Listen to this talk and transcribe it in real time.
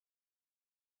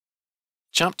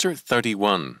Chapter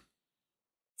 31.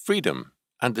 Freedom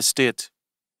and the State.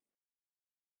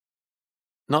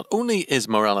 Not only is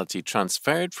morality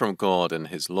transferred from God and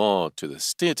His law to the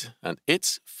state and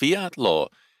its fiat law,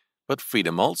 but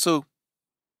freedom also.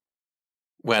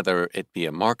 Whether it be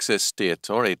a Marxist state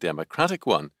or a democratic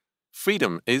one,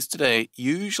 freedom is today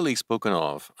usually spoken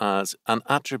of as an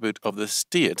attribute of the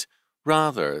state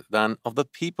rather than of the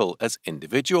people as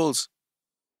individuals.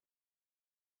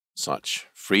 Such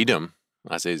freedom,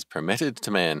 as is permitted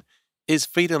to men, is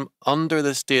freedom under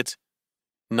the state,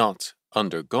 not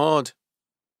under God.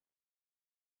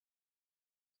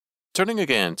 Turning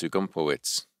again to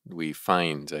Gumpoets, we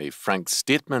find a frank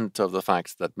statement of the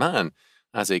fact that man,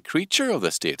 as a creature of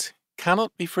the state,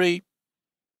 cannot be free.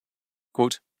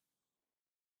 Quote,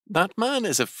 "That man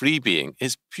is a free being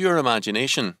is pure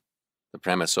imagination. The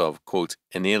premise of, quote,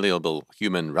 inalienable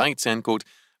human rights, end quote,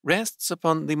 rests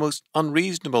upon the most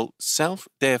unreasonable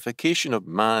self-deification of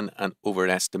man and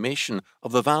overestimation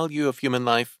of the value of human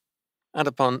life, and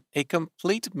upon a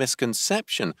complete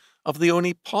misconception of the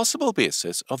only possible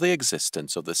basis of the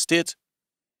existence of the state.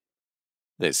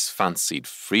 This fancied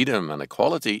freedom and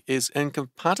equality is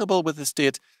incompatible with the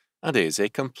state and is a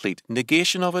complete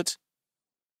negation of it."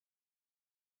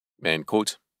 End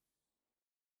quote.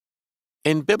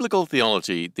 In biblical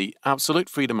theology, the absolute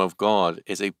freedom of God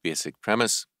is a basic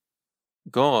premise.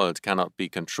 God cannot be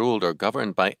controlled or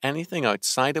governed by anything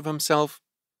outside of himself.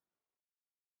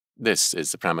 This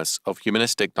is the premise of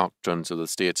humanistic doctrines of the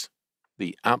state,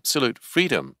 the absolute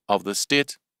freedom of the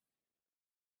state.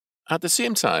 At the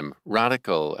same time,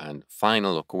 radical and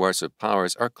final coercive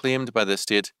powers are claimed by the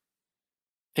state.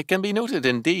 It can be noted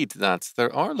indeed that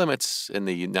there are limits in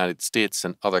the United States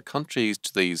and other countries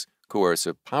to these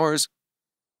coercive powers,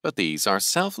 but these are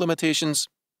self-limitations.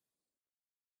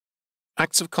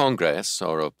 Acts of Congress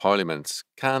or of Parliament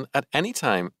can at any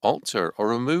time alter or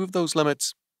remove those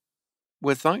limits.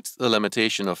 Without the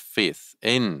limitation of faith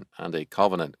in and a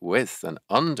covenant with and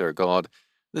under God,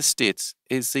 the state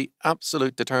is the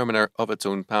absolute determiner of its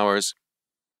own powers.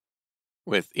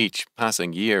 With each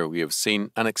passing year, we have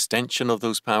seen an extension of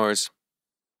those powers.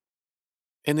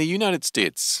 In the United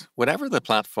States, whatever the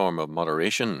platform of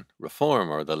moderation,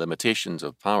 reform, or the limitations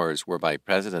of powers whereby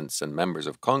presidents and members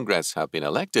of Congress have been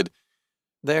elected,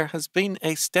 there has been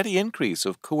a steady increase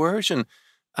of coercion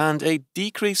and a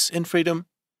decrease in freedom.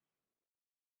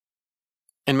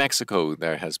 In Mexico,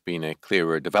 there has been a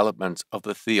clearer development of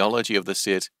the theology of the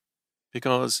state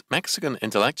because Mexican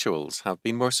intellectuals have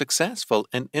been more successful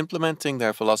in implementing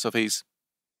their philosophies.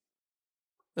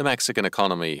 The Mexican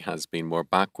economy has been more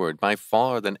backward by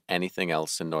far than anything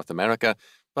else in North America,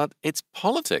 but its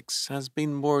politics has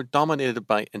been more dominated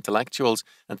by intellectuals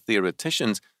and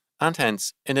theoreticians, and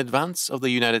hence in advance of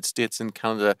the United States and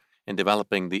Canada in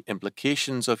developing the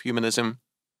implications of humanism.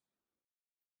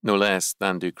 No less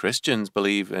than do Christians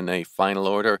believe in a final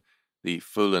order, the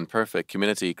full and perfect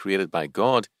community created by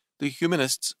God, the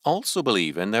humanists also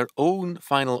believe in their own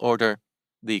final order,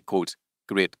 the, quote,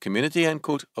 great community, end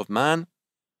quote, of man.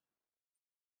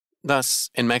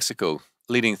 Thus, in Mexico,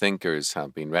 leading thinkers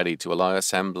have been ready to allow a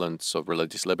semblance of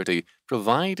religious liberty,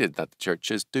 provided that the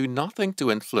churches do nothing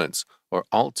to influence or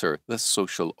alter the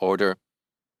social order.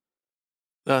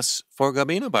 Thus, for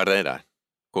Gabino Barrera,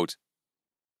 quote,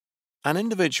 an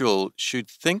individual should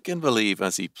think and believe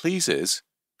as he pleases,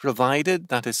 provided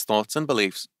that his thoughts and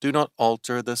beliefs do not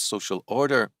alter the social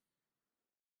order.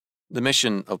 The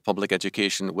mission of public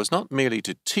education was not merely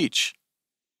to teach,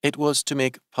 it was to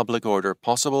make public order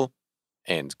possible.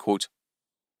 End quote.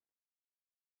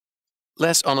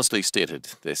 Less honestly stated,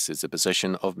 this is the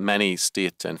position of many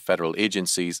state and federal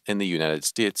agencies in the United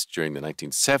States during the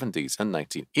 1970s and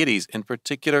 1980s in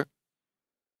particular.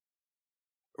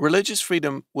 Religious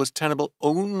freedom was tenable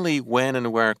only when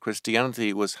and where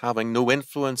Christianity was having no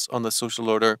influence on the social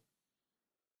order.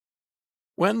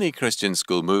 When the Christian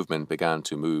school movement began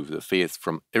to move the faith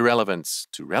from irrelevance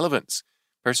to relevance,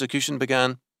 persecution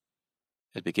began.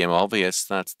 It became obvious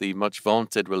that the much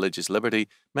vaunted religious liberty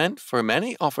meant for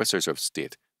many officers of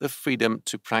state the freedom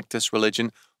to practice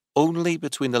religion only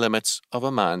between the limits of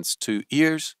a man's 2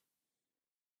 ears.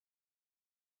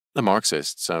 The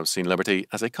Marxists have seen liberty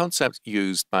as a concept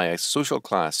used by a social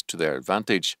class to their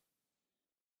advantage.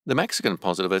 The Mexican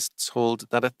positivists hold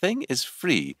that a thing is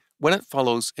free when it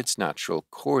follows its natural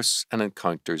course and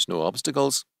encounters no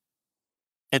obstacles.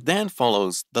 It then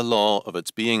follows the law of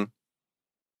its being.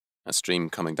 A stream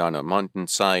coming down a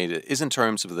mountainside is in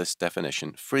terms of this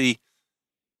definition free.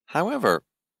 However,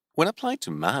 when applied to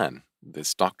man,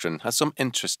 this doctrine has some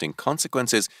interesting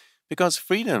consequences because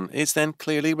freedom is then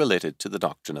clearly related to the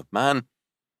doctrine of man.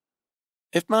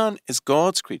 If man is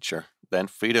God's creature, then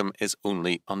freedom is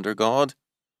only under God.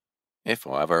 If,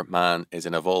 however, man is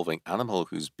an evolving animal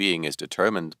whose being is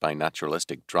determined by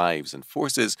naturalistic drives and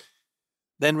forces,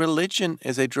 then religion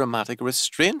is a dramatic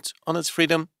restraint on its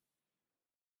freedom.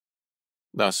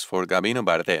 Thus, for Gabino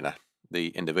Bardella, the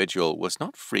individual was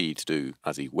not free to do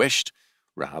as he wished.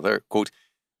 Rather, quote,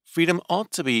 freedom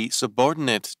ought to be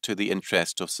subordinate to the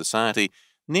interest of society,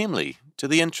 namely, to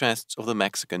the interests of the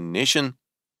Mexican nation.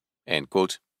 End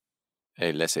quote.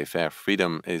 A laissez-faire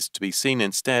freedom is to be seen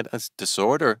instead as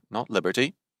disorder, not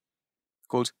liberty.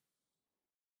 Quote,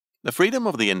 the freedom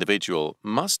of the individual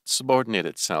must subordinate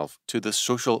itself to the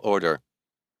social order.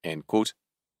 End quote.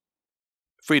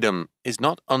 Freedom is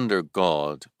not under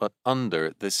God, but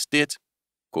under the state.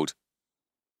 Quote,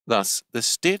 thus, the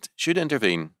state should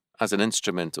intervene as an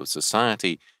instrument of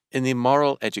society in the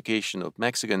moral education of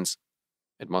Mexicans.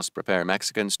 It must prepare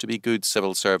Mexicans to be good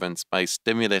civil servants by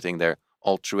stimulating their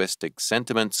altruistic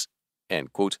sentiments.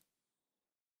 End quote.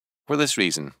 For this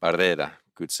reason, Barrera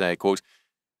could say, quote,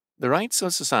 the rights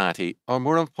of society are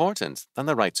more important than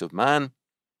the rights of man.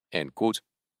 End quote.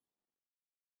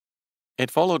 It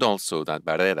followed also that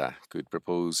Barrera could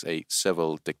propose a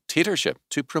civil dictatorship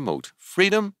to promote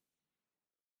freedom.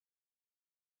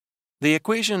 The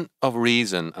equation of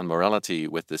reason and morality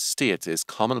with the state is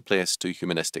commonplace to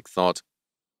humanistic thought.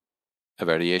 A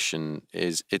variation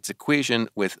is its equation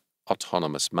with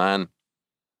autonomous man.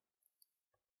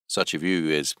 Such a view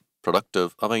is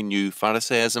productive of a new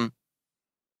Pharisaism.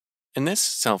 In this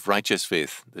self-righteous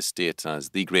faith, the state as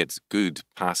the great good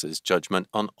passes judgment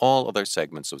on all other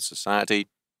segments of society.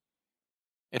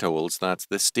 It holds that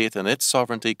the state and its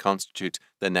sovereignty constitute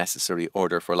the necessary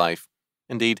order for life,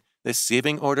 indeed, the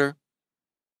saving order.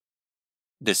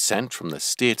 Dissent from the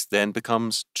state then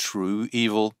becomes true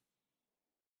evil.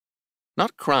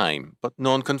 Not crime, but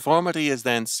nonconformity is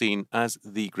then seen as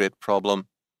the great problem.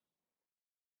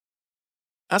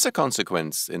 As a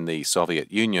consequence, in the Soviet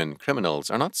Union, criminals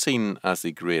are not seen as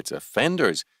the great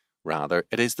offenders. Rather,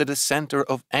 it is the dissenter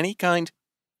of any kind,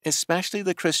 especially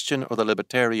the Christian or the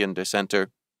libertarian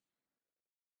dissenter.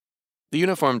 The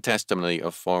uniform testimony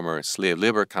of former slave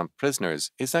labor camp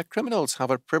prisoners is that criminals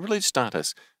have a privileged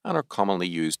status and are commonly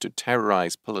used to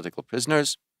terrorize political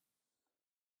prisoners.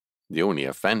 The only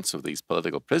offense of these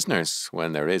political prisoners,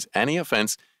 when there is any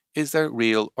offense, is their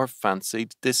real or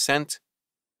fancied dissent.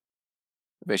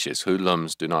 Vicious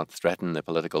hoodlums do not threaten the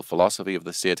political philosophy of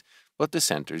the state, but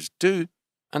dissenters do,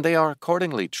 and they are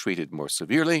accordingly treated more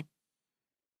severely.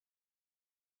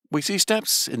 We see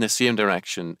steps in the same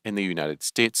direction in the United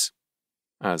States.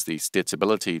 As the state's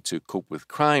ability to cope with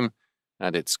crime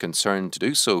and its concern to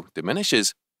do so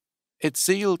diminishes, its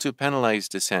zeal to penalize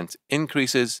dissent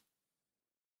increases.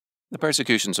 The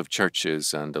persecutions of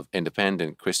churches and of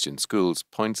independent Christian schools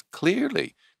point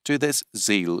clearly to this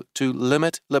zeal to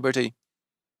limit liberty.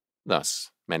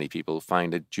 Thus, many people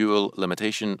find a dual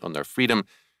limitation on their freedom.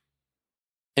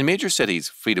 In major cities,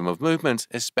 freedom of movement,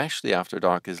 especially after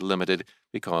dark, is limited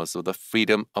because of the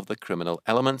freedom of the criminal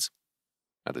element.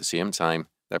 At the same time,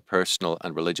 their personal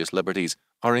and religious liberties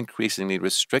are increasingly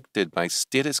restricted by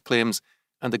status claims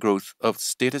and the growth of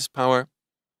status power.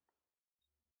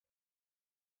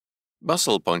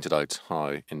 Bussell pointed out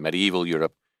how, in medieval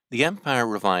Europe, the empire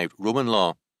revived Roman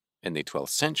law in the 12th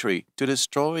century to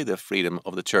destroy the freedom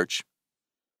of the church.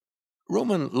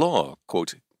 Roman law,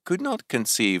 quote, could not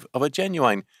conceive of a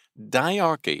genuine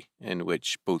diarchy in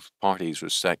which both parties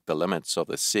respect the limits of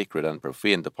the sacred and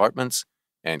profane departments,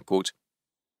 end quote.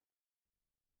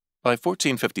 By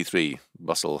 1453,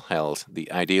 Bussell held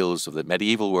the ideals of the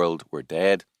medieval world were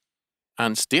dead,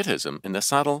 and statism in the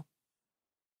saddle.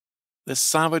 The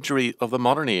savagery of the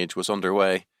modern age was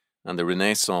underway, and the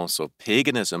renaissance of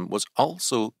paganism was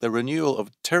also the renewal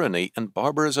of tyranny and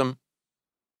barbarism.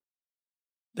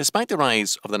 Despite the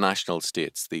rise of the national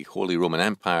states, the Holy Roman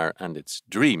Empire and its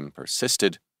dream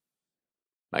persisted.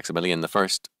 Maximilian I,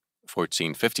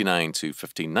 1459 to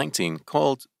 1519,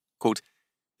 called, quote,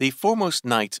 the foremost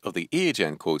knight of the age,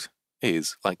 end quote,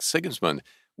 is, like Sigismund,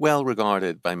 well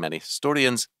regarded by many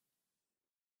historians.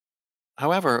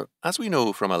 However, as we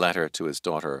know from a letter to his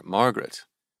daughter Margaret,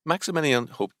 Maximilian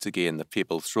hoped to gain the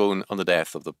papal throne on the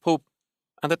death of the Pope,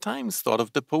 and at times thought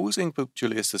of deposing Pope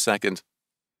Julius II.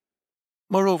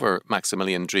 Moreover,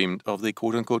 Maximilian dreamed of the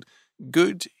quote-unquote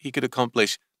good he could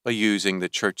accomplish by using the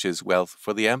Church's wealth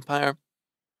for the empire.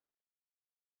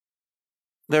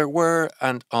 There were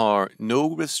and are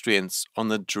no restraints on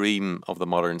the dream of the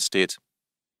modern state.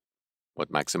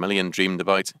 What Maximilian dreamed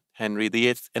about, Henry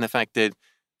VIII in effect did,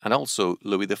 and also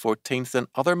Louis XIV and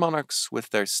other monarchs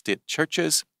with their state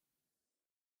churches.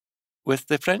 With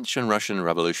the French and Russian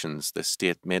revolutions, the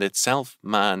state made itself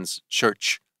man's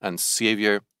church and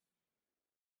saviour.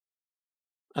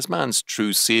 As man's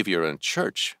true saviour and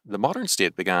church, the modern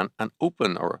state began an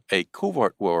open or a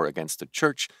covert war against the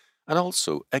church and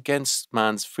also against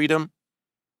man's freedom.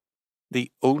 The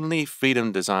only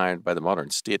freedom desired by the modern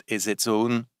state is its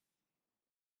own.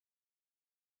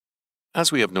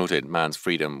 As we have noted, man's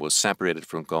freedom was separated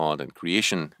from God and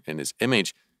creation in his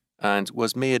image and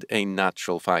was made a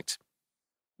natural fact.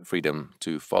 Freedom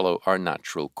to follow our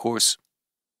natural course.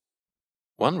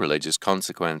 One religious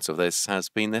consequence of this has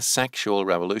been the sexual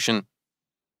revolution.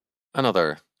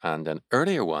 Another, and an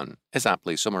earlier one, is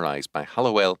aptly summarized by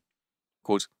Hallowell.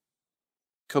 Quote,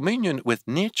 communion with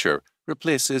nature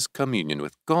replaces communion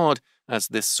with God as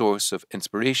this source of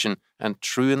inspiration and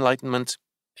true enlightenment.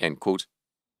 End quote.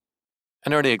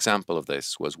 An early example of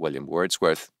this was William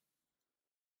Wordsworth.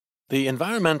 The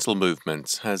environmental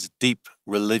movement has deep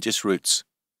religious roots.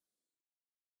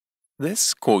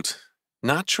 This, quote,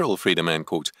 natural freedom, end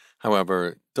quote,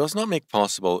 however, does not make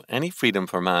possible any freedom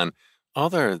for man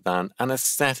other than an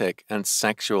aesthetic and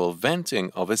sexual venting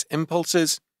of his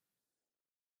impulses.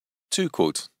 To,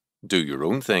 quote, do your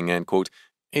own thing, end quote,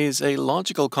 is a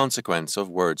logical consequence of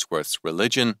Wordsworth's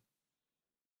religion.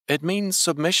 It means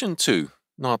submission to,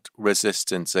 not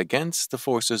resistance against, the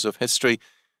forces of history,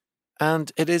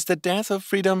 and it is the death of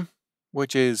freedom,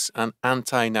 which is an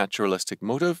anti-naturalistic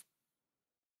motive.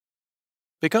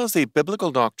 Because the biblical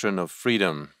doctrine of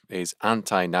freedom is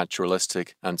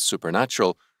anti-naturalistic and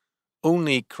supernatural,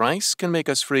 only Christ can make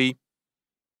us free.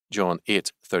 John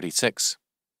 8:36.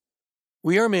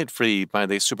 We are made free by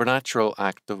the supernatural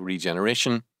act of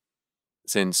regeneration.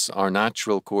 Since our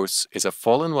natural course is a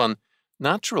fallen one,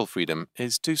 natural freedom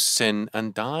is to sin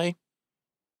and die.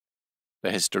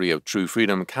 The history of true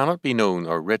freedom cannot be known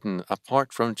or written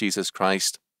apart from Jesus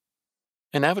Christ.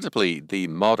 Inevitably, the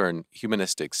modern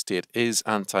humanistic state is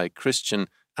anti-Christian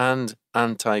and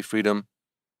anti-freedom.